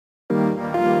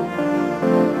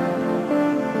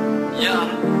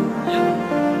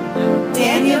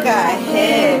Daniel got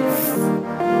hits.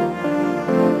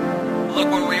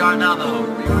 Look where we are now though.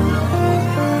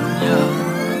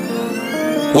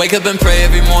 Wake up and pray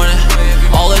every morning.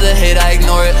 All of the hate, I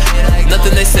ignore it.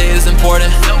 Nothing they say is important.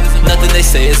 Nothing they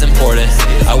say is important.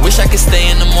 I wish I could stay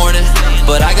in the morning,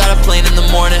 but I got a plane in the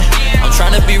morning. I'm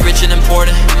trying to be rich and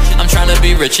important. I'm trying to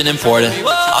be rich and important.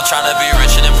 I'm trying to be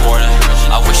rich and important.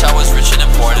 I wish I was rich and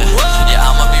important. Yeah,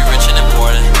 I'ma be rich and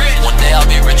important. One day I'll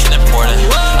be rich and important.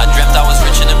 I dreamt I was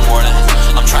rich and important.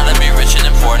 I'm trying to be rich and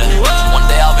important. One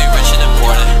day I'll be rich and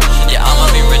important. Yeah, I'ma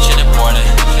be rich and important.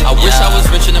 I wish I was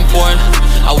rich and important.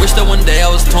 I wish that one day I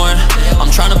was torn.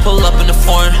 I'm trying to pull up in the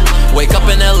foreign. Wake up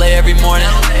in LA every morning.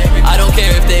 I don't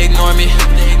care if they ignore me.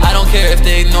 I don't care if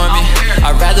they ignore me.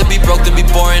 I'd rather be broke than be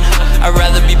boring. I'd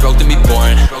rather be broke than be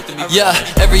boring. Yeah,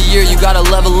 every year you gotta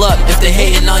level up. If they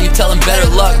hating on you, tell them better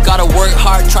luck. Gotta work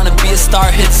hard, trying to be a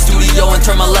star. Hit the studio and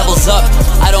turn my levels up.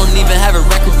 I don't even have a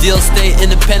record deal. Stay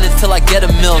independent till I get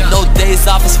a mill. No days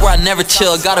off, I swear I never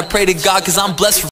chill. Gotta pray to God cause I'm blessed for